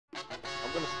I'm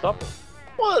gonna stop it.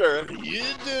 What are you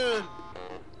doing?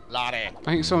 Lottie. I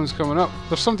think someone's coming up.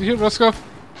 There's something here, Rusko.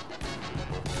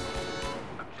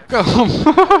 Got him.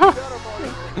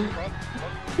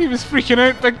 He was freaking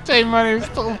out big time, man. He was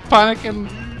still panicking.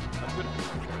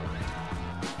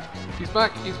 He's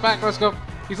back, Rusko.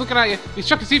 He's looking at you. He's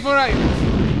chucking C4 at you.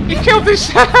 He killed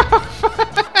himself!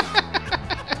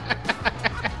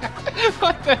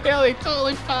 What the hell? He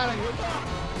totally panicked.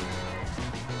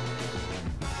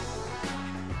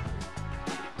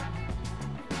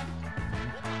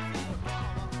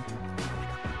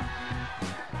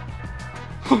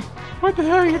 What the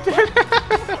hell are you doing?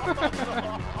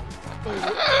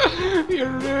 You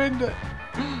ruined it.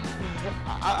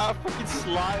 I fucking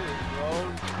slided, bro.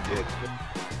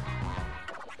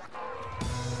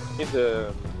 Need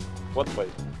the what way?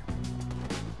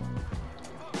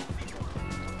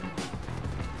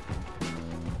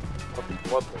 Fucking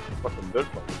what way? Fucking dirt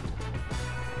way.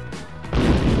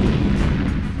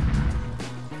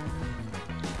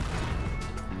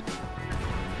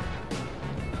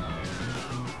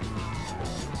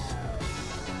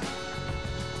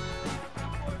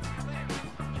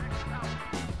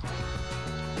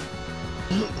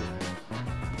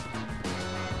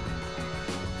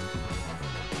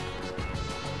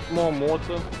 More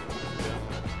mortar.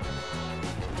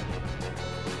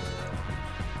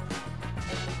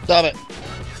 Stop it.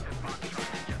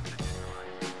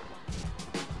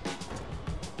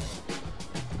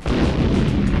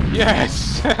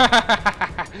 Yes!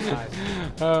 Nice.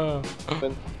 Oh.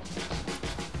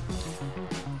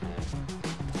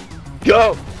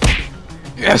 Go!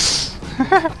 Yes!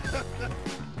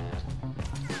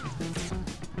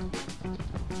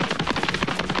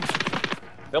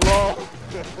 Hello!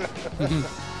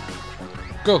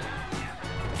 Go!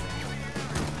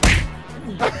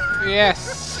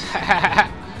 Yes!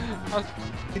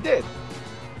 He did.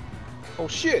 Oh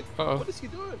shit! Uh-oh. What is he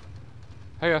doing?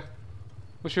 Hiya.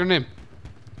 What's your name?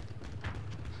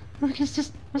 Look, he's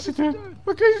just... What's he doing?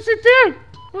 Look, what's he doing?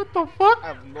 What the fuck? I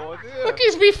have no idea. Look at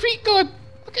his wee feet going!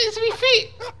 Look at his wee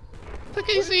feet! Look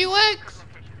at his wee legs!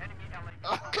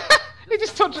 He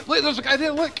just touched it. Look, there's a guy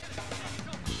there, look!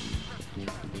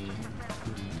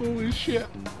 Holy shit.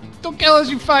 Don't kill us,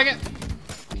 you faggot!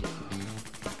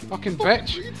 Fucking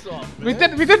bitch. We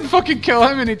didn't fucking kill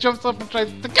him and he jumps up and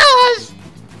tries to kill us!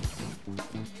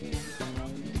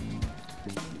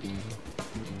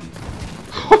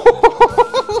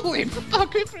 Holy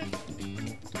fuck!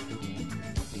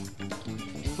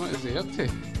 What is he up to?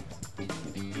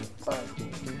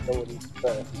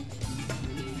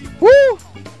 Woo!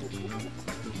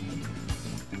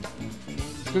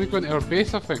 He's gonna go into our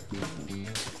base, I think.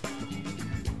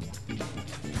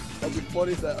 That'd be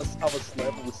funny that I was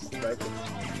sniper was sniping.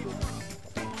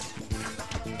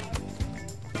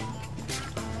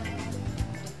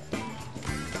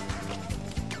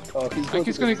 Oh, I think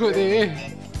he's gonna go to the A.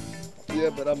 Yeah,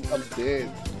 but I'm dead.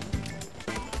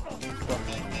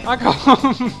 I got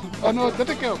him! Oh no, I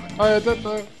didn't kill him. Oh, I did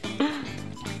though.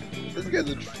 This guy's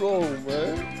a troll,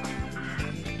 man.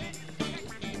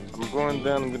 I'm going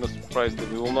down, I'm gonna surprise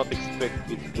them. We will not expect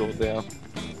you to go there.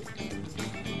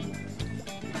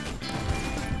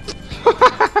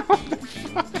 What the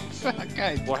fuck is that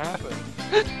guy? What happened?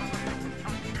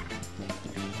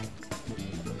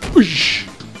 Whoosh!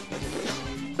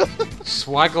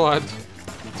 Swag lad.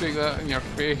 Take that in your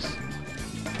face.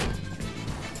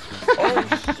 Oh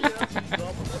shit!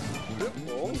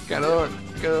 Get on,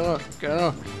 get on, get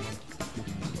on.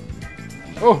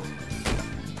 Oh!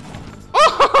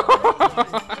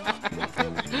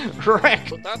 Wreck!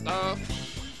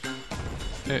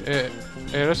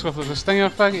 Hey, Riskoff, there's a stinger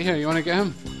faggot here, you wanna get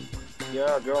him?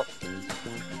 Yeah, go.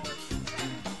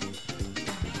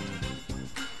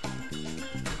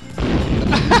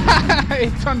 He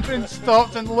turned and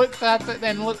stopped and looked at it,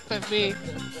 then looked at me.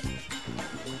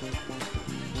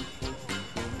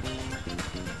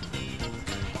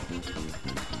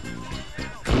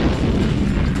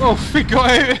 Oh, he got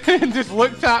out and just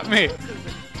looked at me.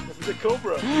 The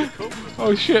cobra! The cobra!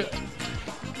 Oh shit.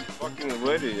 Fucking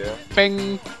ready, yeah?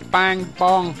 Bing, bang,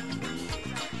 bong.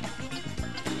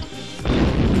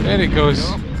 There it goes.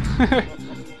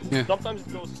 Yeah. Sometimes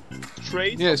it goes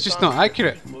straight. Yeah, it's just not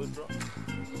accurate.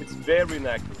 It's very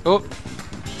inaccurate. Oh.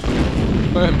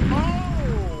 Boom.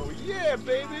 Oh yeah,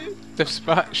 baby.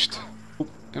 Dispatched. Oh,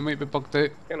 it might be bugged out.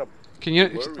 Kind of Can you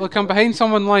look? I'm behind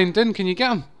someone lying down. Can you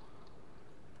get him?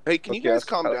 Hey, can you guys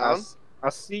calm down? I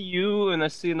see you and I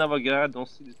see another guy. I don't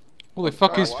see this. Holy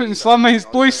fuck! He's putting slam mines.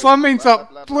 Blow his slam mines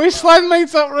up. Blow his slam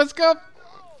mines up. Riskoff.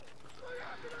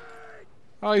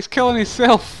 Oh, he's killing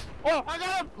himself. Oh, I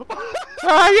got him!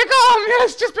 Ah, you got him,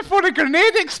 yes, just before the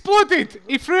grenade exploded.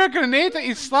 He threw a grenade at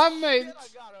his slam mate. I got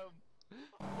him.